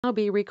Now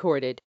be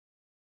recorded.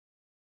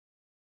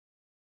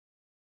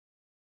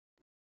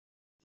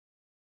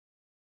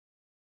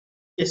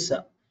 Yes,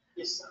 sir.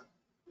 Yes.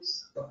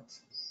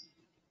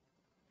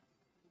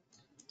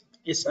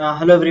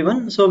 Hello,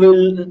 everyone. So we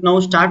will now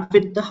start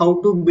with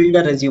how to build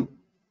a resume.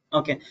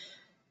 Okay.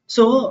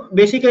 So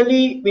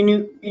basically,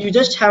 when you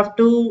just have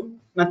to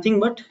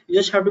nothing but you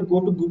just have to go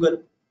to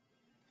Google,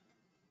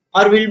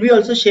 or we'll be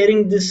also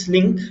sharing this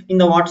link in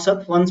the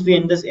WhatsApp once we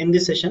end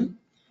this session.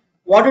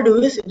 What to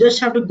do is you just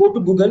have to go to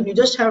Google. You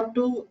just have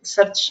to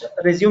search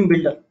resume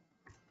builder.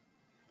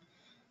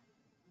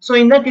 So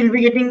in that you'll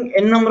be getting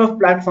n number of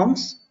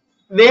platforms,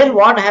 where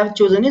what I have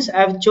chosen is I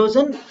have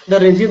chosen the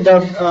resume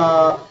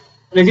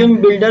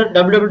builder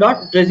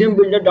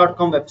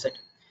www.resumebuilder.com website.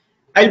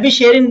 I'll be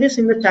sharing this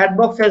in the chat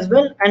box as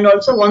well, and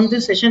also once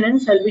this session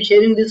ends I'll be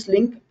sharing this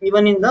link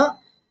even in the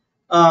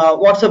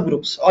WhatsApp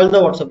groups, all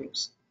the WhatsApp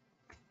groups.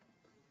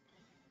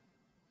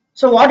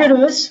 So what you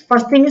do is,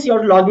 first thing is you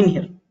have to log in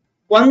here.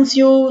 Once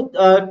you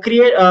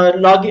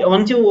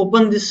once you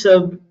open this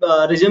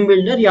resume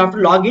builder, you have to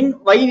log in.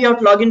 Why you have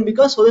to log in?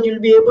 Because so that you'll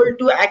be able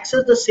to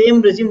access the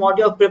same resume what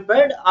you have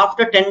prepared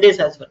after 10 days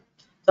as well.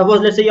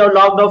 Suppose let's say you are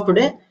logged off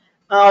today,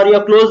 or you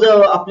have closed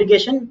the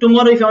application.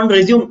 Tomorrow if you want to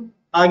resume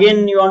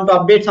again, you want to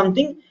update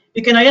something,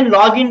 you can again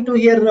log into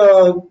here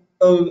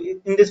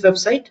in this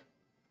website,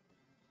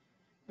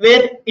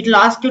 where it will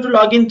ask you to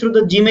log in through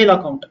the Gmail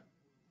account.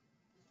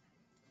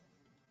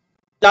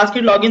 Ask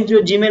you to log in through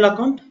your Gmail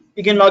account.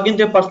 You can log in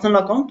through your personal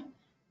account.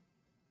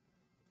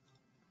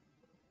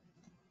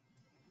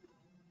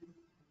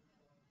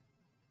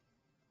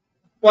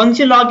 Once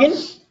you log in,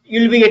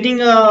 you'll be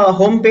getting a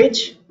home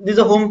page. This is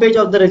a home page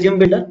of the resume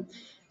builder.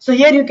 So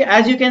here you can,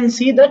 as you can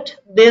see that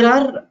there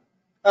are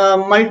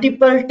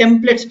multiple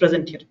templates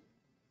present here.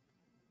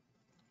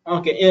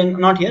 Okay,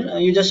 not here.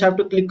 You just have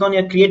to click on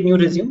your create new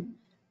resume.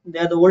 They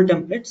are the old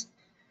templates.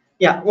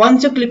 Yeah,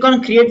 once you click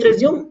on create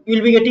resume,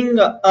 you'll be getting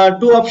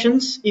two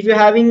options. If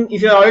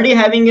you're already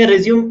having a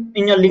resume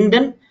in your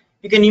LinkedIn,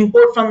 you can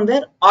import from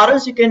there, or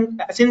else you can,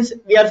 since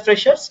we are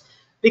freshers,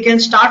 we can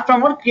start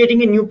from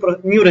creating a new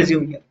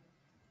resume here.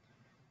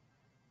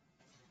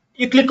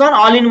 You click on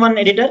all in one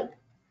editor.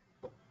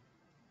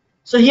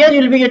 So here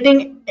you'll be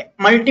getting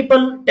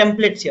multiple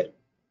templates here.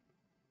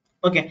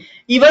 Okay,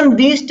 even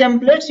these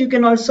templates you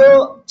can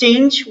also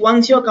change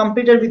once you're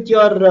completed with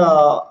your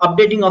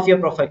updating of your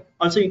profile.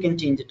 Also you can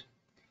change it.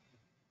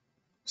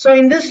 So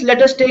in this,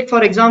 let us take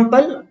for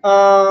example,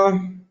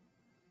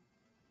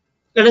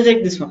 let us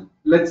take this one.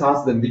 Let's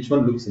ask them which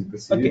one looks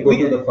impressive. Okay, You go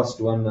to the first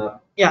one.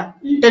 Yeah,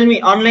 tell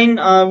me online,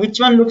 which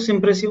one looks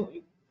impressive.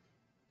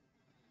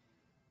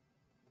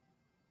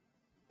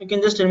 You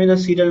can just tell me the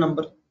serial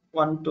number,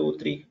 1 2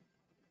 3.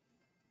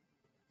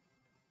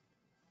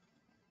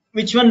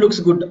 Which one looks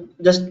good?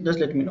 Just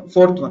let me know.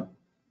 Fourth one.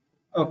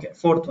 Okay,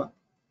 fourth one.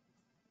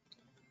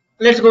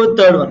 Let's go with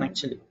third one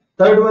actually.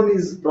 Third one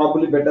is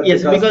probably better.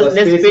 Yes, because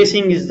the less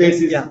spacing is space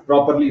there. is Yeah,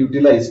 properly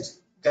utilized.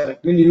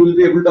 correct. I mean, you will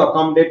be able to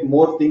accommodate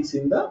more things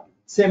in the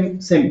same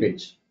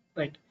page.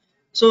 Right.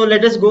 So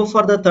let us go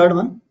for the third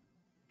one.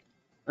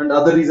 And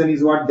other reason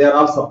is what, they are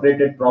all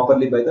separated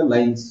properly by the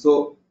lines.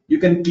 So you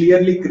can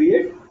clearly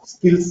create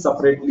skills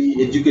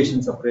separately,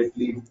 education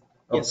separately,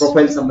 Yes.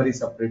 profile summary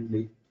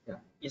separately. Yeah.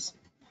 Yes.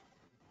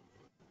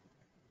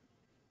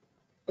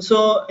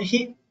 So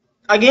he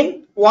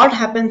again, what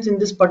happens in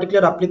this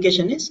particular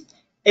application is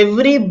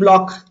every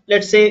block.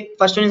 Let's say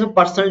first one is a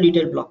personal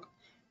detail block.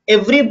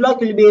 Every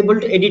block will be able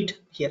to edit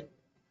here.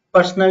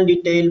 Personal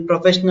detail,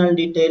 professional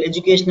detail,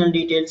 educational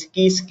details,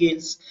 key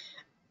skills.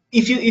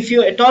 If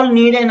you at all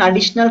need an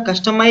additional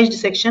customized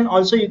section,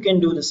 also you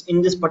can do this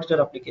in this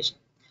particular application.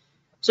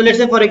 So let's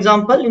say for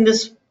example in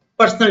this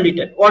personal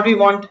detail, what we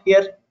want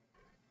here,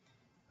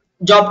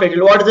 job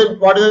title, what is the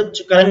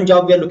current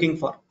job we are looking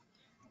for,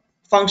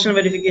 functional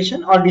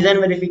verification or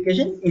design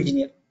verification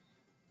engineer.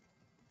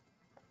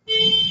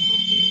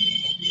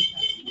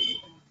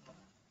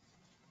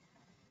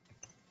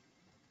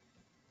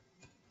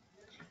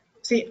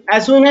 See,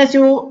 as soon as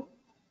you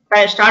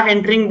start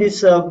entering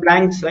these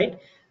blanks, right,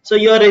 so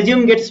your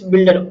resume gets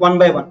built one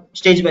by one,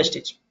 stage by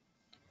stage,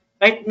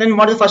 right? Then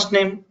what is the first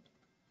name?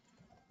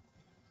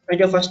 Write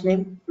your first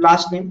name,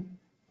 last name.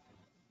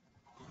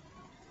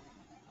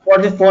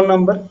 What is the phone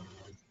number?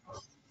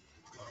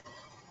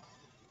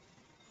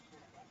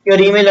 Your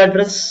email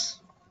address.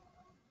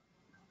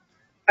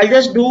 I'll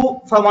just do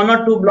for 1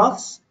 or 2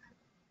 blocks.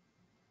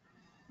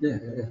 Yeah.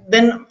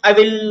 Then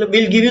will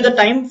give you the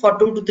time for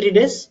 2 to 3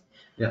 days.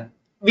 Yeah.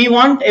 We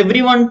want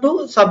everyone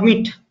to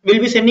submit.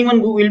 We'll be sharing a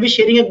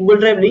Google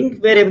Drive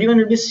link where everyone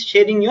will be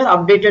sharing your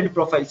updated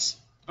profiles.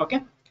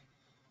 Okay.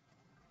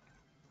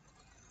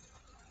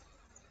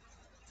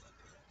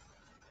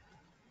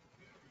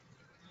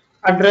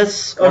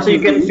 Address What also you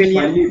can fill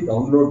here. finally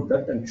download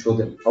that and show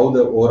them how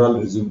the overall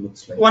resume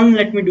looks like. One,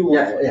 let me do one.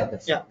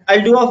 Yeah,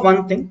 I'll do off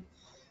one thing.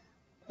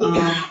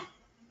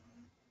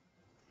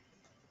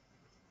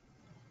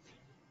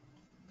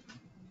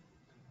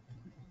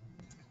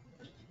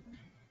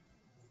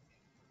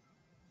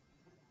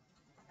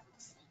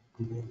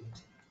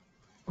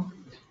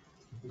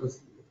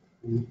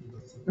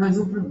 No,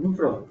 no problem. No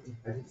problem.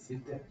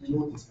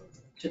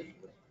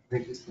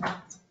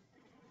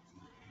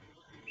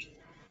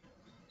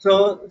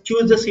 So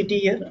choose the city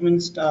here. I mean,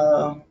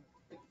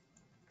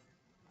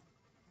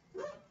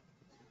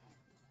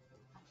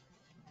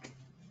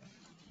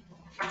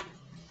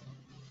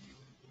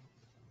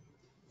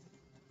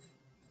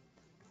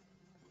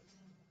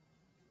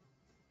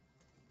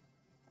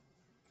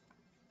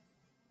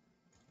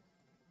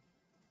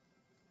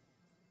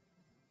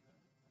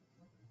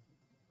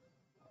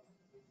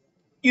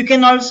 you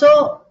can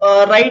also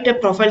write a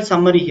profile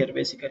summary here,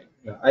 basically.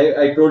 Yeah,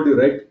 I told you,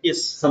 right?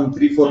 Yes, Some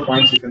 3 4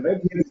 points you can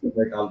write. Here you can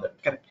write all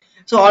that. correct.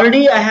 So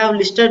already I have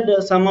listed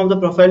some of the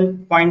profile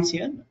points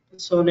here.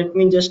 So let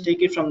me just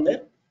take it from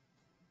there.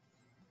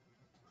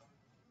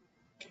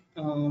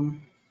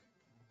 Um,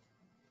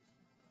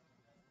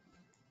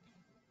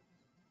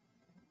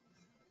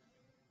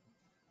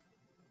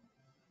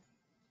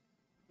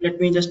 Let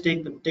me just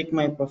take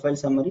my profile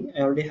summary.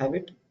 I already have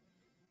it.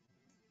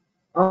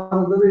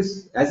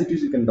 Otherwise, as it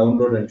is, you can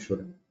download and show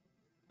them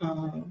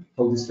Uh,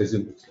 how this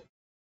resume looks like.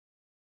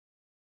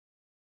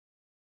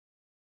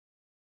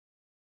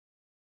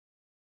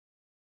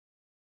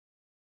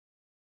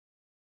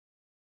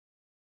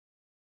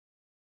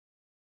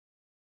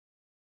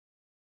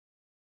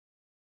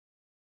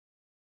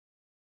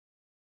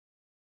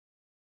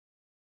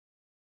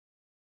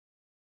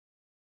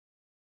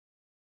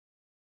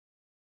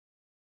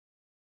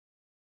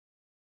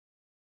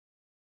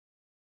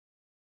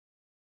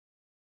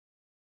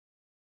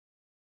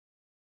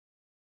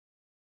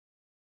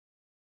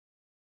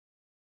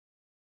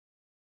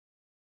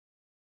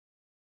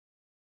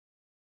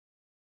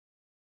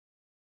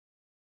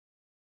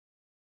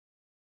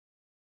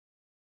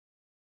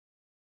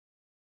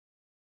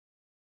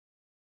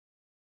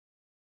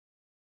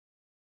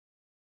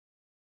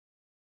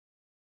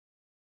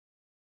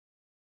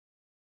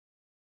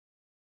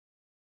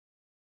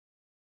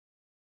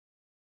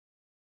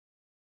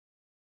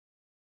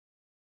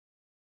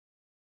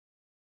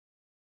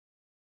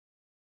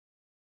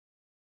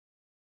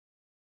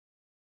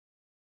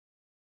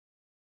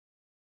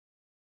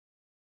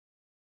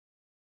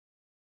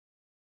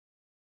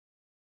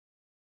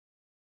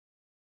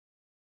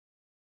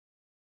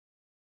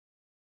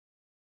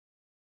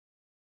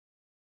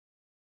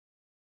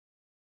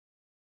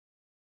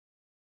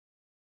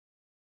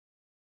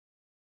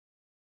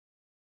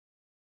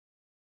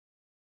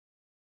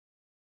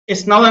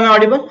 yes, now am I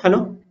audible?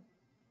 Hello,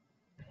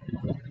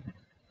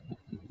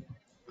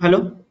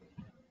 hello.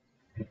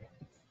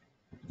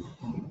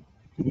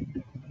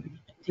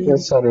 I Yes, think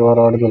sir, you are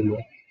audible, bro.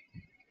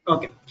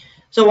 okay.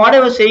 So what I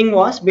was saying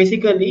was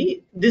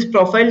basically this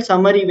profile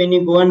summary when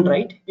you go and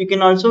write, you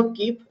can also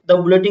keep the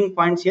bulleting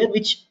points here,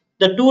 which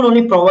the tool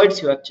only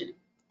provides you actually.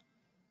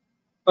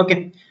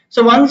 Okay.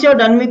 So once you're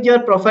done with your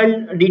profile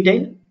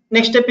detail,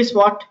 next step is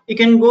what? You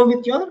can go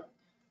with your,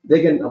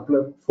 They can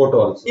upload photo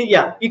also.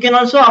 yeah, you can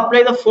also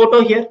apply the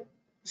photo here.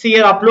 See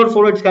here, upload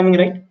photo, it's coming,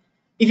 right?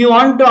 If you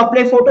want to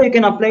apply photo, you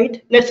can apply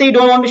it. Let's say you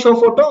don't want to show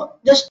photo,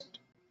 just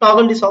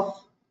toggle this off.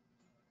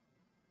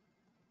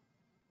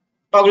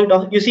 Toggle it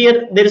off. You see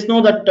here, there is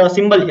no that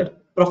symbol here,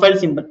 profile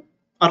symbol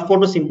or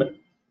photo symbol,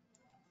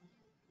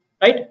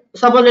 right?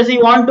 Suppose let's say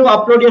you want to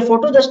upload your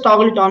photo, just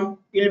toggle it on.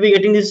 You'll be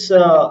getting this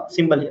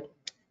symbol here.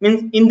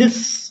 Means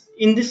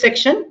in this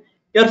section,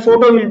 your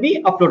photo will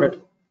be uploaded.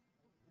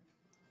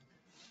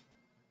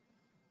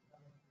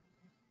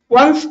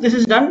 Once this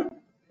is done,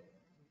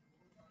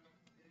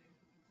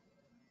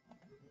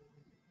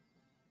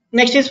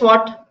 next is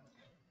what?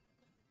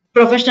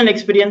 Professional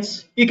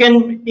experience. You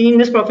can, in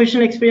this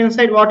professional experience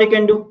side, what you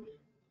can do?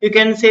 You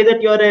can say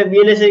that you're a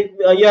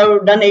VLSI, you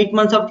have done 8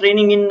 months of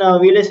training in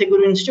VLSI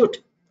Guru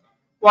Institute.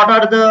 What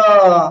are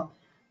the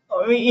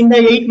in the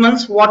 8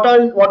 months? What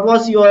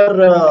was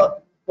your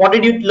what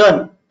did you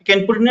learn? You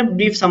can put in a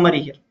brief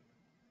summary here.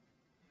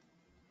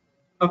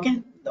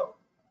 Okay.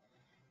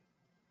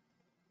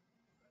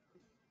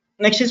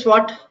 Next is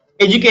what?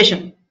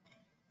 Education.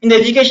 In the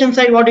education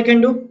side, what you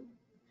can do?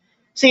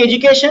 See,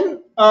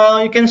 education,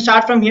 you can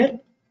start from here.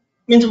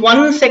 Means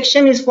one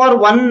section is for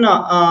one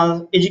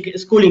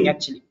schooling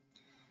actually.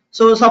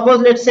 So suppose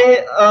let's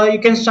say you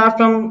can start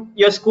from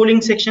your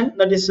schooling section,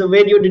 that is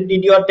where you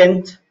did your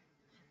 10th.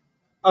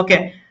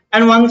 Okay,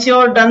 and once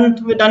you're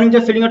done with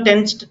your filling your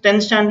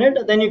 10th standard,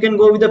 then you can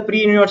go with the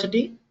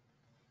pre-university.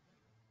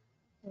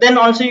 Then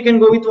also you can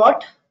go with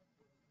what?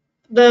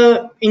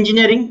 The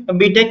engineering,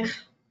 BTech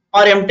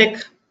or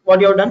MTech,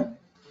 what you have done.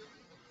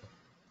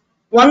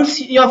 Once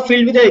you are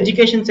filled with the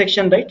education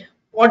section, right?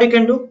 What you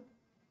can do?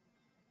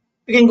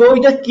 You can go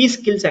with the key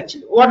skills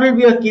actually. What will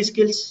be your key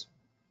skills?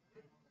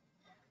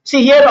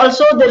 See here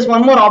also there is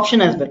one more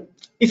option as well.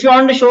 If you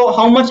want to show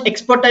how much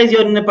expertise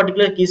you're in a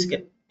particular key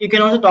skill, you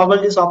can also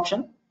toggle this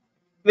option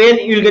where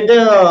you'll get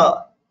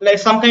the like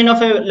some kind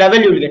of a level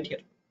you will get here.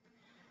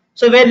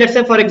 So where let's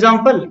say for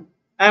example,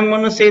 I'm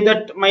going to say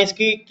that my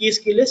key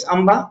skill is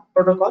AMBA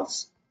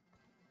protocols,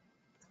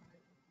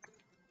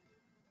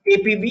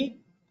 APB,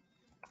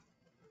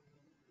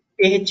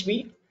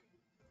 AHB,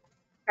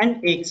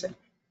 and AXL.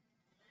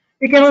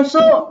 You can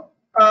also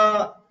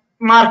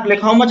mark like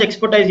how much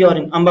expertise you are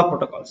in AMBA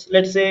protocols.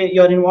 Let's say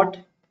you're in what,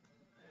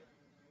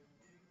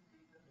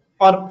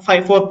 or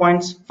 4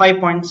 points, 5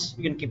 points.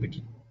 You can keep it.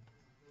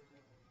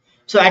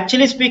 So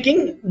actually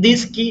speaking,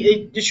 this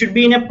key it should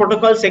be in a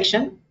protocol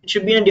section. It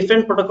should be in a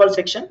different protocol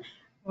section.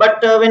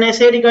 But when I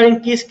say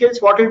regarding key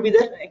skills, what will be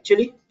there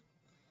actually?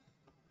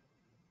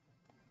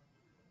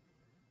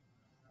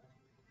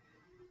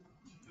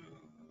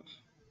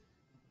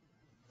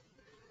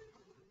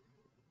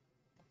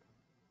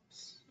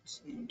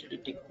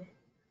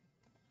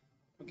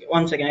 Okay,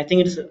 one second. I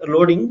think it's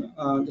loading.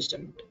 Just a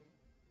minute.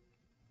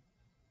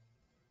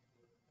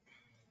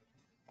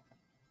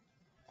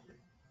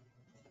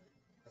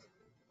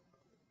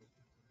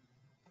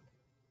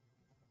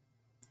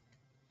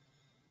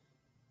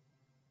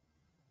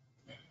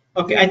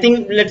 Okay, I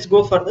think let's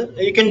go further.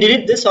 You can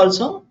delete this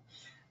also.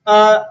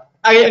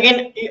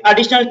 Again,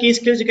 additional key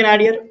skills you can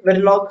add here.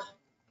 Verilog.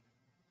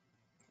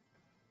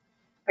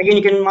 Again,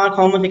 you can mark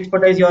how much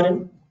expertise you are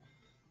in.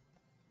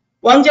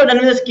 Once you're done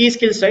with the key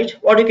skills, right?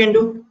 What you can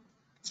do?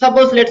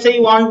 Suppose, let's say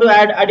you want to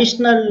add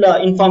additional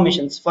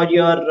informations for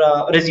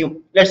your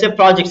resume. Let's say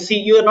projects. See,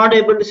 you are not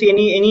able to see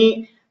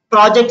any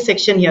project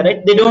section here,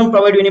 right? They don't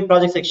provide you any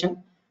project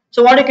section.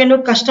 So what you can do?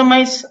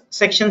 Customize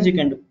sections you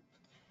can do.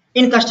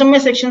 In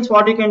customize sections,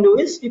 what you can do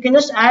is you can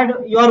just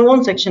add your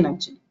own section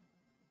actually.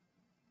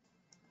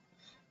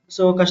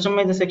 So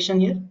customize the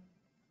section here.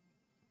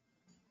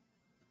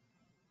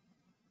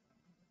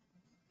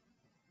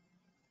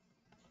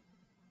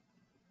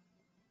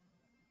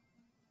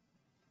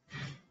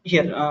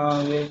 Here,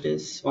 where it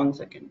is, one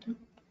second,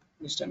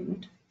 just a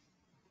minute.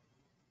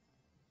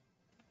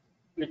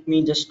 Let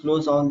me just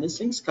close all these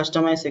things.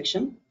 Customize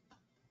section.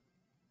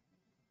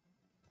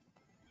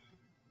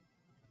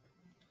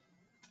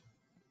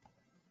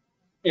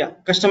 Yeah,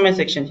 customize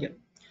section here.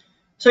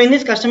 So in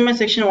this customize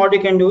section, what you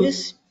can do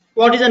is,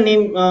 what is the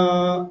name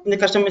in the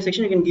customize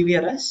section? You can give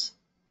here as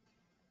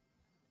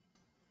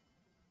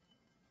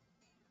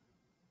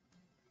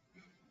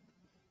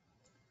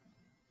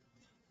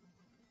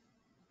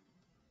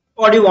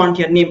what do you want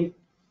here, name.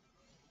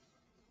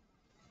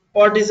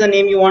 What is the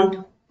name you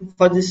want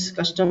for this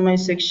customize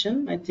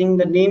section? I think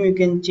the name you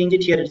can change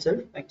it here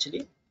itself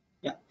actually.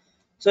 Yeah.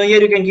 So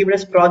here you can keep it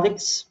as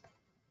projects.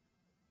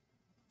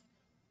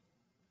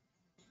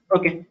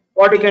 Okay.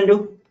 What you can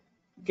do?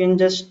 You can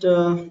just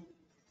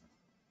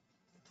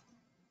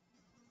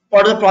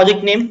what is the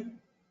project name?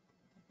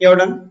 You're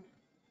done.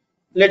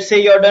 Let's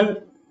say you're done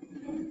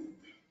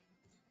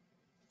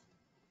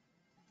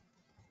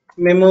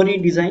memory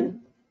design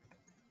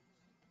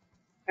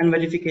and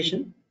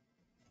verification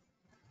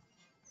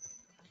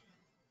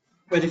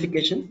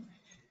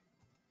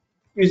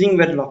using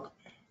Verilog.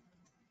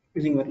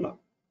 Using Verilog.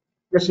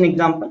 Just an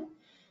example.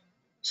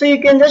 So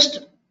you can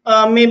just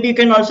maybe you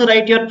can also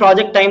write your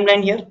project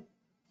timeline here.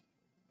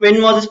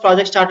 When was this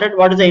project started?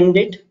 What is the end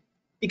date?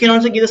 You can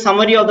also give a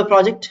summary of the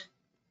project.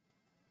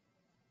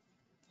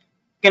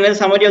 You can have a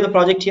summary of the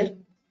project here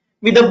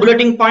with the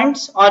bulleting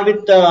points or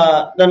with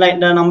the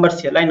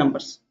numbers here, line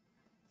numbers.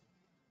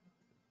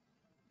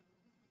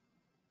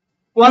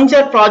 Once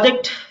your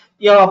project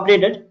you have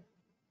updated,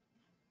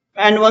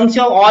 and once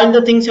you have all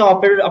the things you have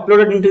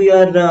uploaded into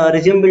your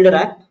resume builder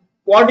app,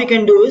 what you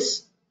can do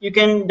is you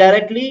can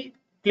directly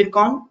click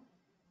on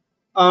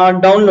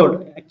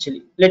download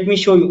actually. Let me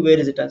show you where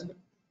is it as well.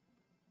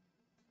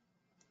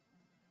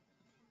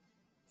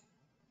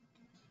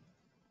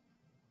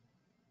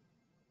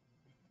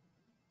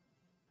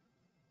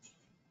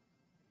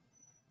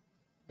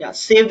 Yeah,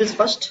 save this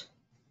first.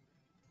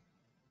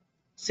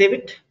 Save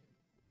it.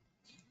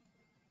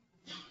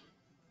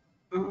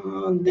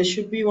 There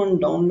should be one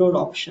download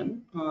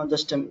option.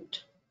 Just a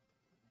minute.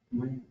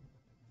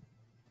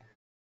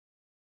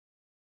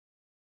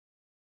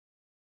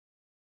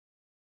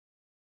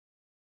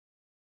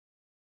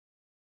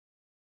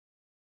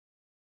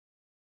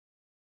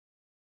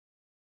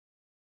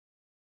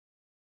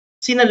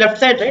 See in the left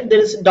side, right? There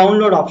is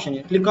download option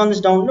here. Click on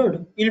this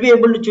download. You'll be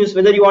able to choose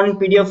whether you want in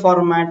PDF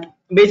format.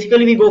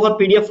 Basically, we go for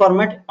PDF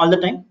format all the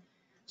time,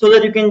 so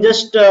that you can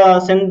just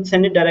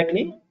send it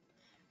directly.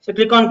 So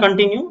click on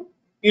continue.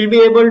 You'll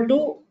be able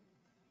to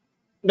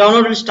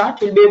download will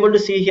start. You'll be able to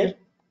see here.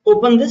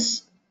 Open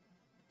this.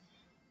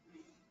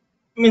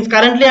 Means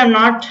currently I'm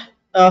not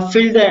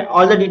filled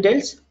all the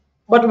details,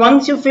 but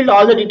once you fill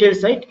all the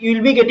details, right, you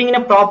will be getting in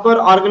a proper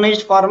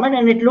organized format,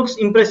 and it looks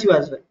impressive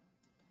as well.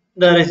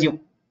 The resume.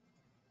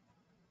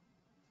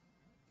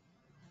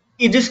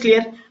 Is this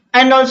clear?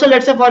 And also,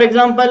 let's say for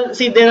example,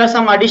 see there are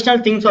some additional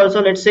things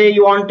also. Let's say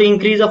you want to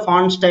increase the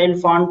font style,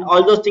 font,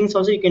 all those things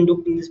also you can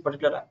do in this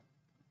particular app.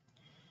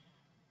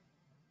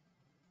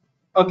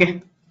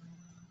 Okay.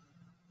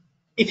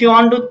 If you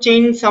want to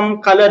change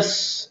some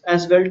colors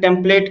as well,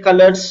 template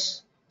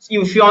colors.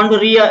 If you want to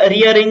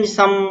rearrange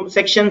some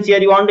sections here,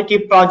 you want to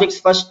keep projects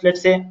first.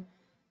 Let's say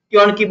you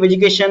want to keep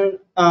education.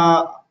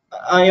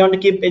 You want to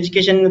keep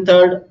education in the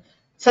third.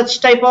 Such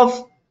type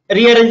of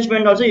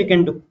rearrangement also you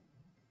can do.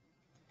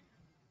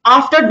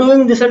 After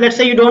doing this, let's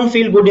say you don't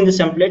feel good in this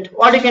template,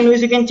 what you can do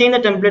is you can change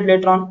the template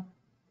later on.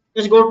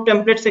 Just go to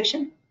template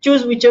section,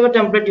 choose whichever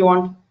template you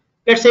want.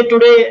 Let's say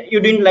today you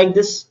didn't like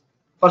this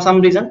for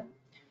some reason,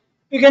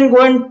 you can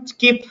go and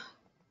keep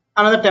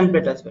another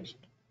template as well.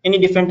 Any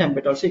different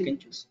template also you can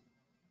choose.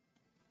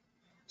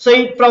 So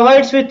it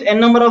provides with n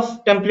number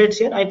of templates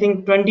here. I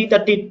think 20,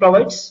 30 it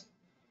provides.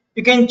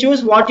 You can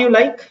choose what you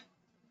like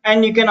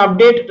and you can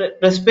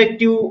update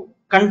respective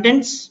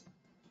contents.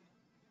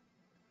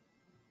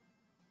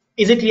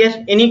 Is it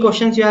clear? Any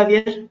questions you have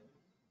here?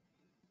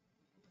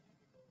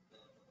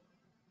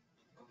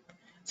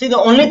 See, the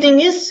only thing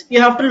is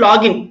you have to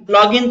log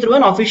in through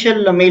an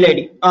official mail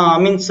ID,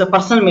 means a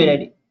personal mail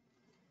ID.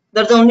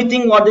 That's the only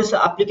thing what this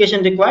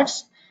application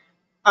requires.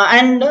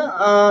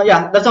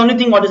 Yeah, that's the only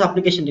thing what this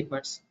application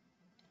requires.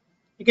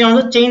 You can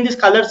also change these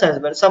colors as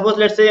well. Suppose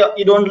let's say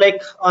you don't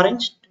like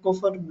orange, go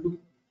for blue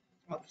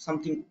or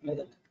something like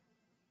that.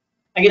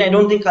 Again, I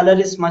don't think color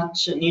is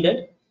much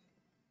needed.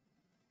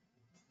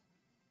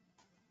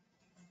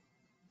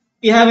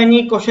 You have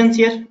any questions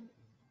here?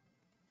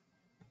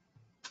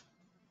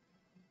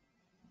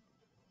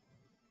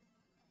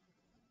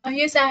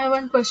 Yes, I have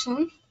one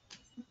question.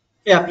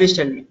 Yeah, please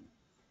tell me.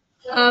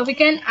 We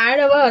can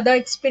add our other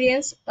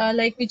experience,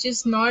 like which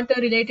is not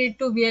related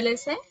to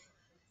VLSI.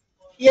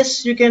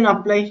 Yes, you can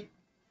apply.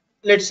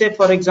 Let's say,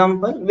 for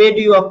example, where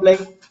do you apply?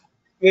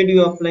 Where do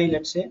you apply?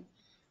 Let's say,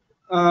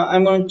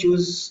 I'm going to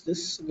choose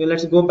this. Okay,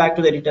 let's go back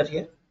to the editor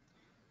here.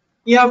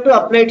 You have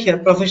to apply it here.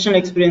 Professional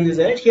experience is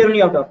there. Here only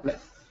you have to apply.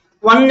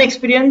 One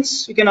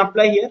experience you can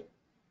apply here.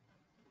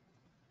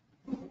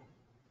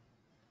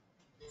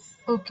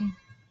 Okay.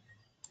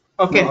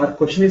 Okay. No, our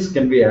question is,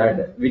 can we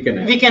add? We can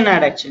add. We can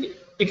add actually.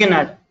 You can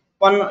add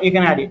one. You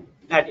can add it.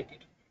 Add it.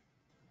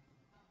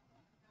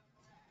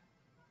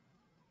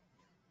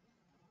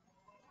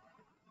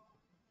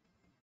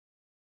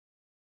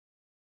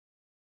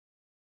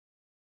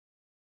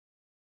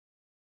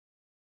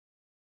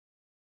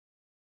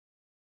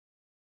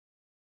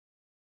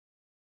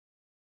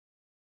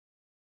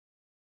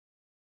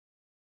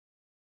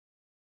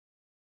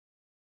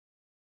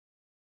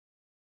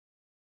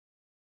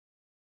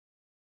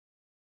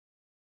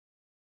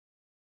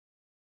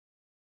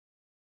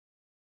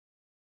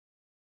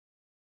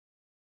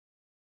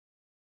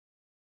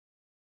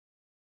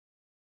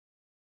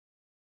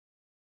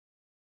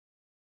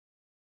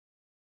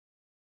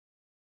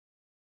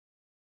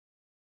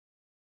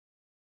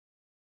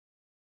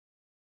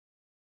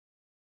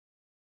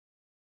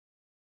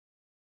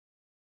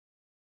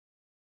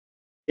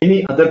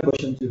 Any other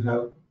questions you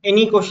have?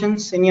 Any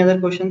questions? Any other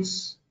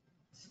questions?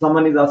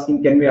 Someone is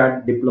asking, can we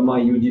add diploma,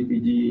 UG,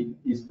 PG,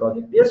 is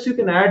project? Yes, you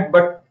can add,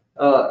 but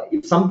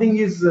if something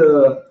is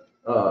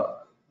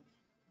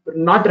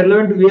not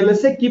relevant to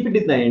VLSI, keep it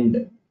in the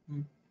end.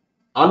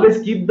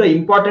 Always keep the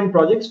important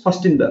projects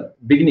first in the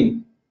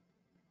beginning,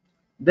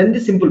 then the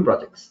simple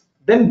projects,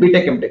 then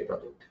BTech MTech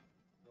project.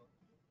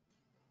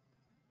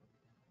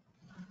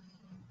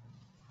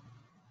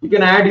 You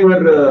can add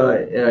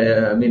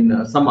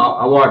your, some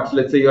awards.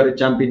 Let's say you are a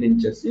champion in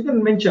chess. You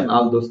can mention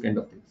all those kind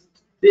of things.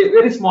 A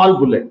very small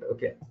bullet.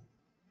 Okay.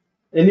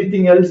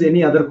 Anything else?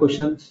 Any other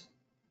questions?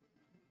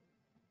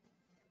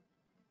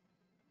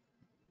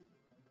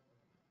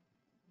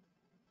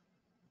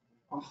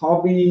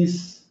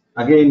 Hobbies.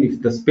 Again,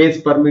 if the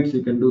space permits,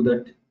 you can do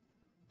that.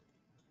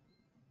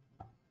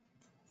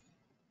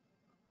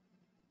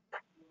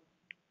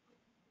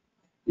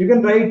 You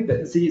can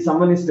write. See,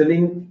 someone is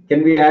telling,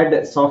 can we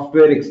add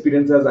software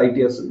experience as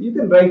ITS? You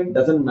can write.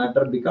 Doesn't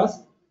matter,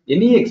 because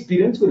any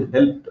experience will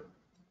help.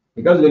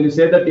 Because when you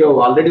say that you have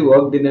already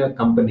worked in a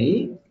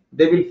company,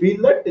 they will feel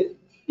that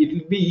it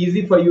will be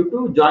easy for you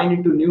to join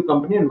into new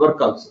company and work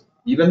also,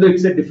 even though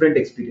it's a different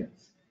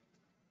experience.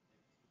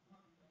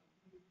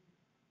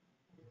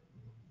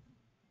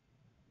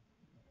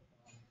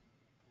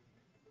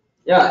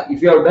 Yeah,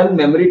 if you have done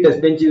memory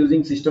test bench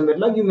using system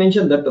Verilog, you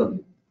mentioned that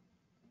only.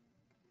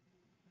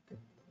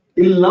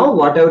 Till now,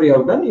 whatever you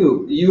have done,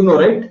 you know,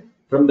 right,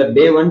 from the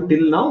day one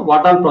till now,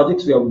 what all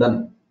projects we have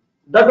done,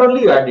 that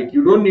only you add it.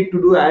 You don't need to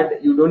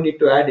you don't need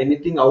to add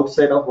anything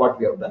outside of what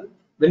we have done.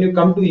 When you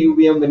come to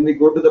UVM, when we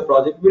go to the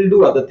project, we'll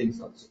do other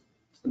things also.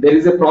 There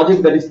is a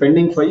project that is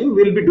pending for you,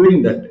 we'll be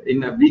doing that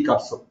in a week or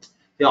so.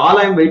 See, all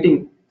I am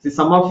waiting. See,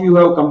 some of you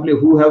have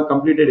who have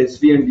completed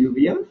SV and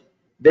UVM,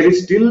 there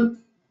is still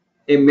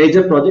a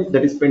major project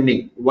that is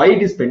pending. Why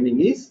it is pending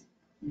is,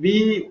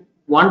 we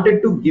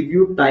wanted to give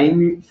you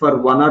time for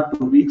 1 or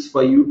 2 weeks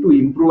for you to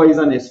improvise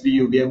on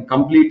SV UVM,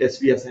 complete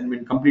SV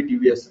assignment, complete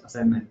UVS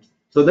assignment,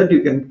 so that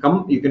you can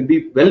come, you can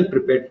be well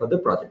prepared for the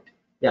project.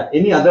 Yeah,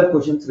 any other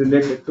questions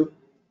related to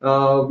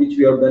which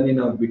we have done in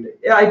our BTech?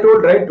 Yeah, I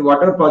told, right,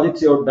 whatever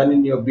projects you have done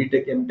in your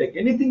BTech, MTech,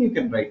 anything you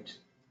can write.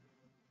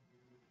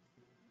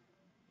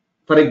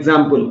 For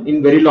example,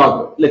 in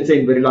Verilog, let's say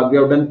in Verilog, we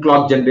have done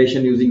clock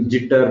generation using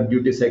jitter,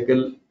 duty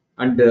cycle,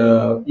 and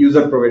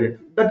user provided.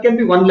 That can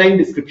be one line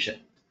description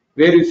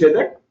where you say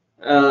that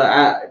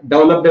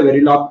developed a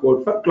Verilog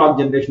code for clock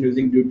generation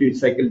using duty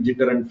cycle,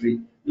 jitter, and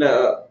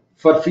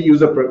for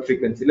user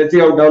frequency. Let's say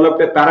you have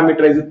developed a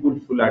parameterized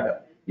full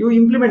adder. You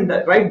implement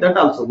that, write that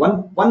also.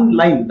 One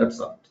line, that's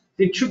all.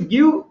 It should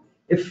give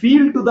a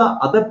feel to the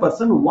other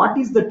person. What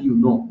is that you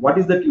know? What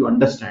is that you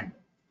understand?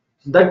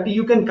 That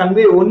you can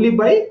convey only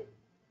by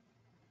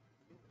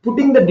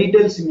putting the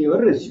details in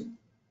your resume.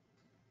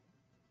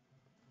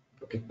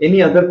 Okay.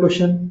 Any other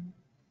question?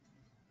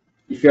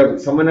 If you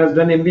have someone has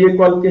done MBA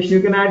qualification,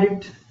 you can add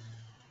it.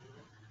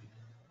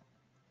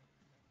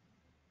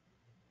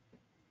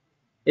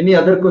 Any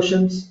other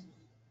questions?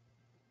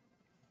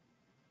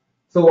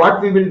 So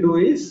what we will do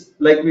is,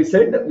 like we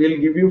said, we'll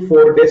give you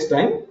 4 days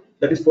time.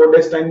 That is 4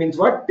 days time means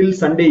what? Till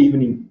Sunday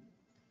evening.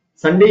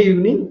 Sunday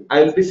evening,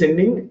 I will be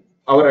sending,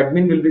 our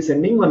admin will be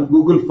sending one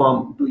Google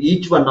form to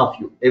each one of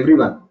you,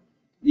 everyone.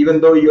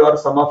 Even though you are,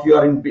 some of you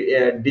are in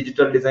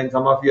digital design,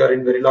 some of you are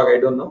in Verilog, I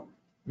don't know.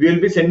 We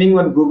will be sending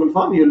one Google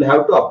form. You will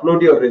have to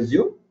upload your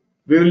resume.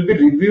 We will be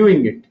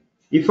reviewing it.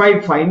 If I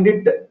find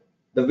it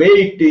the way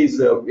it is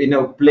in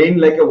a plain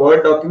like a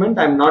Word document,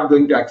 I'm not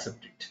going to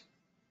accept it.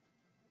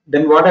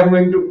 Then what I'm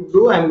going to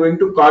do, I'm going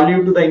to call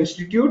you to the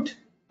institute.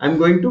 I'm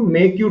going to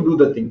make you do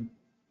the thing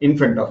in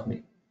front of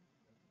me.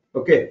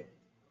 Okay.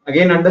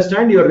 Again,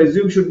 understand your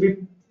resume should be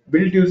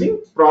built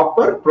using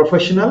proper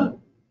professional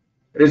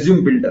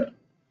resume builder.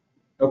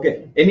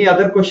 Okay. Any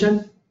other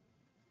question?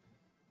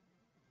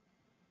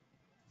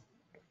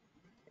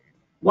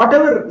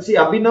 Whatever, see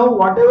Abhinav,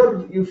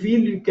 whatever you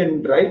feel you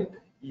can write,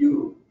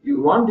 you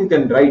want, you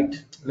can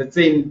write. Let's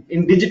say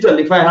in digital,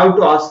 if I have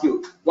to ask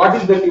you, what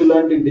is that you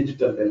learned in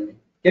digital? Tell me.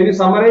 Can you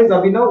summarize,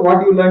 Abhinav,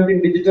 what you learned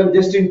in digital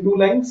just in 2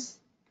 lines?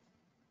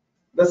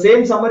 The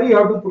same summary you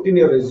have to put in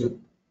your resume.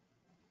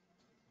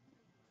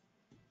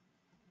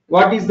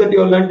 What is that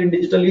you learned in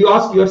digital? You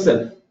ask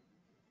yourself.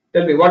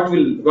 Tell me what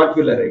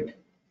will I write?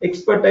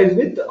 Expertise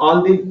with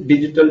all the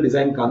digital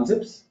design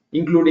concepts,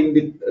 including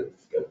the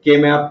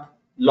KMAP,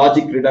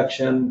 logic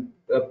reduction,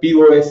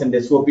 POS and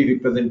SOP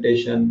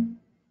representation.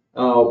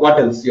 What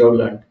else you have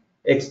learned?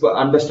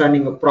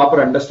 Understanding, a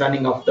proper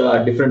understanding of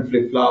the different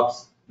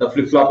flip-flops, the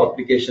flip-flop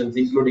applications,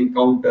 including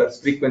counters,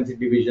 frequency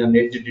division,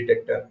 edge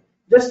detector.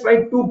 Just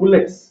write 2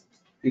 bullets.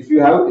 If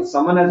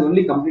someone has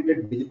only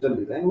completed digital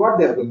design, what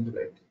they are going to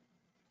write?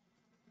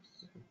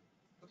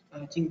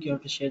 I think you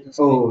have to share the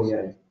screen. Oh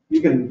yeah,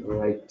 you can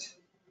write.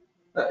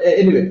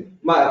 Anyway,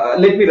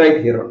 let me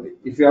write here only.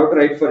 If you have to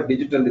write for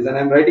digital design,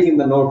 I'm writing in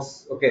the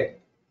notes. Okay.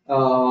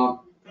 I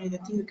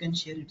think you can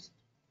share it.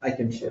 I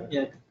can share.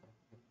 Yeah.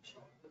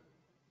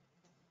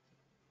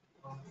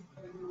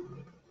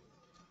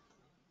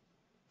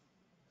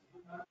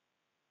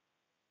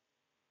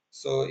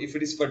 So if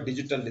it is for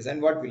digital design,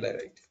 what will I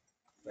write?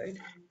 Right?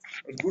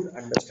 A good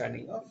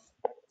understanding of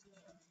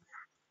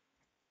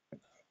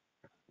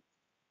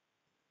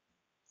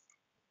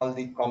all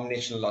the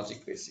combinational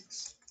logic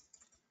basics.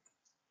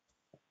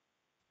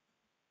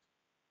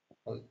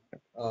 All,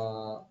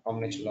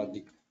 combinational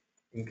logic,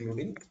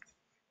 including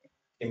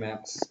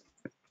maps,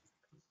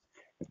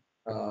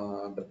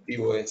 the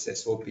POS,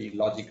 SOP,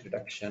 logic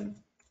reduction.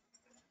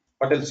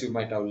 What else you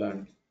might have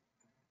learned?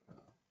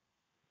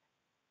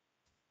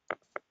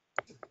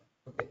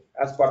 Okay.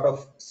 As part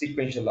of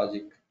sequential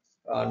logic,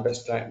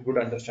 good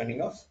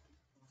understanding of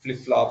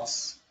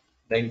flip-flops,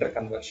 the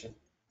interconversion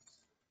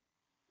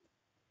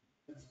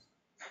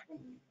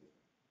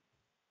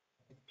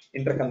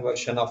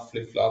of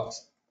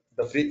flip-flops,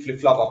 the free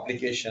flip-flop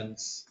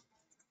applications.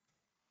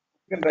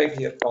 You can write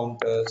here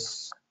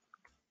counters,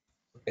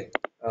 okay,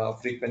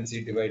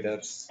 frequency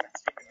dividers,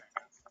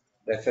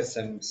 the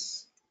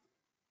FSMs,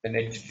 an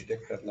edge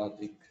detector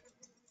logic,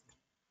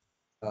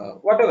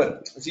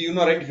 whatever. So you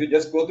know, right? If you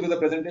just go through the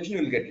presentation,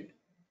 you will get it.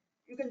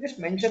 You can just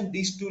mention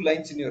these 2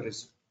 lines in your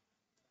resume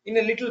in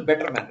a little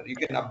better manner. You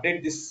can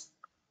update this.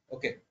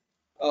 Okay.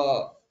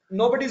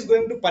 Nobody is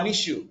going to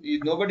punish you.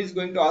 Nobody is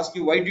going to ask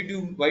you why did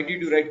you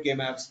write game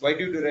apps? Why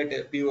did you write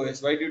a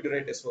POS? Why did you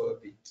write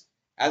SOP?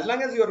 As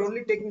long as you are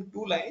only taking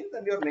 2 lines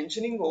and you are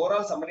mentioning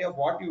overall summary of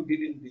what you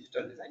did in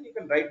digital design, you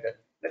can write that.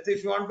 Let's say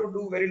if you want to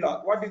do very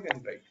long, what you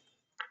can write?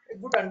 A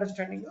good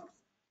understanding of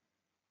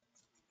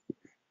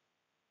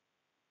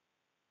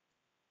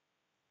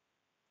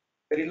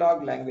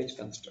Verilog language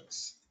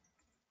constructs.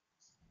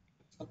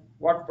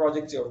 What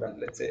projects you have done?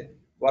 Let's say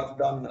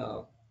worked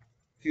on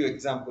few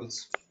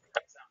examples,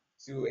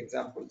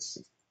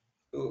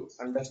 to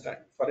understand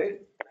for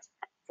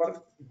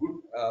good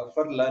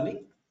for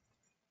learning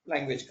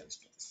language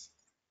constructs.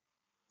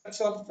 That's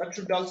all. That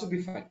should also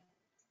be fine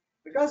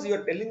because you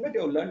are telling that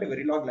you have learned a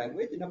very long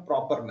language in a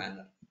proper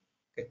manner.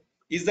 Okay,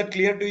 is that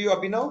clear to you,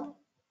 Abhinav?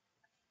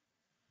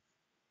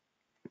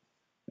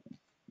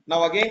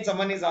 Now again,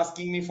 someone is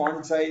asking me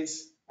font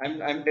size.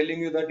 I'm telling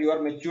you that you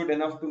are matured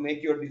enough to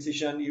make your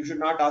decision. You should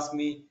not ask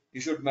me.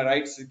 You should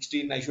write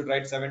 16. I should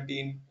write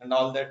 17 and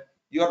all that.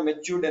 You are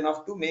matured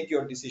enough to make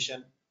your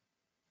decision.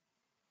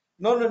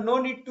 No, no,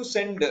 no need to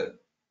send.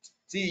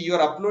 See,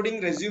 your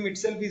uploading resume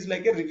itself is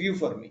like a review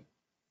for me.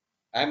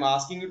 I'm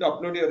asking you to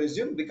upload your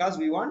resume because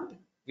we want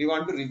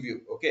to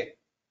review. Okay,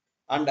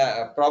 and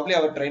probably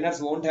our trainers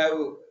won't have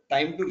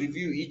time to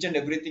review each and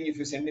everything. If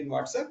you send in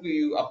WhatsApp,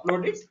 you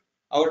upload it.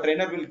 Our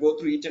trainer will go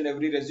through each and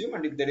every resume,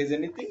 and if there is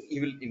anything, he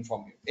will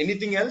inform you.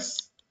 Anything else?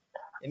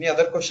 Any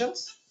other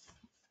questions?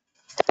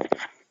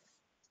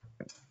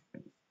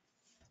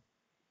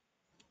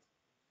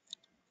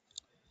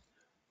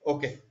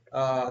 Okay.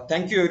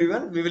 Thank you,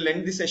 everyone. We will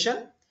end the session.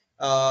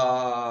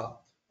 Uh,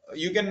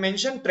 you can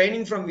mention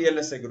training from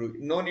VLSI Guru.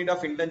 No need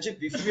of internship.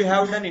 If you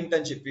have done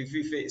internship, if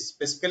you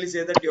specifically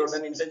say that you have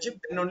done internship,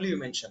 then only you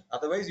mention.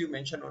 Otherwise, you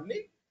mention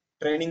only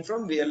training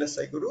from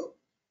VLSI Guru.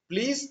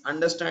 Please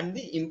understand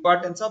the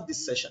importance of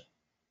this session.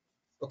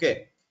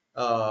 Okay.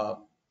 Uh,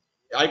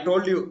 I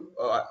told you.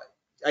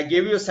 I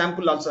gave you a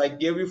sample also. I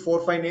gave you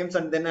 4 5 names,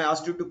 and then I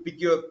asked you to pick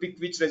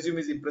which resume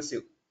is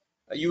impressive.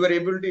 You were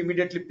able to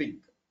immediately pick.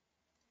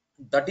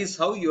 That is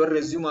how your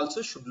resume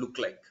also should look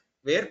like,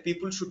 where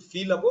people should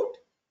feel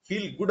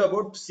good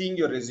about seeing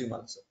your resume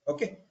also.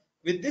 Okay,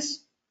 with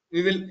this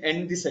we will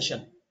end the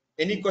session.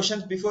 Any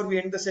questions before we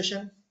end the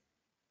session?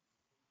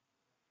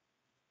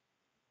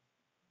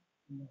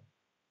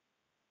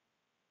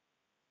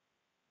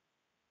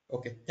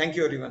 Okay, thank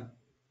you everyone.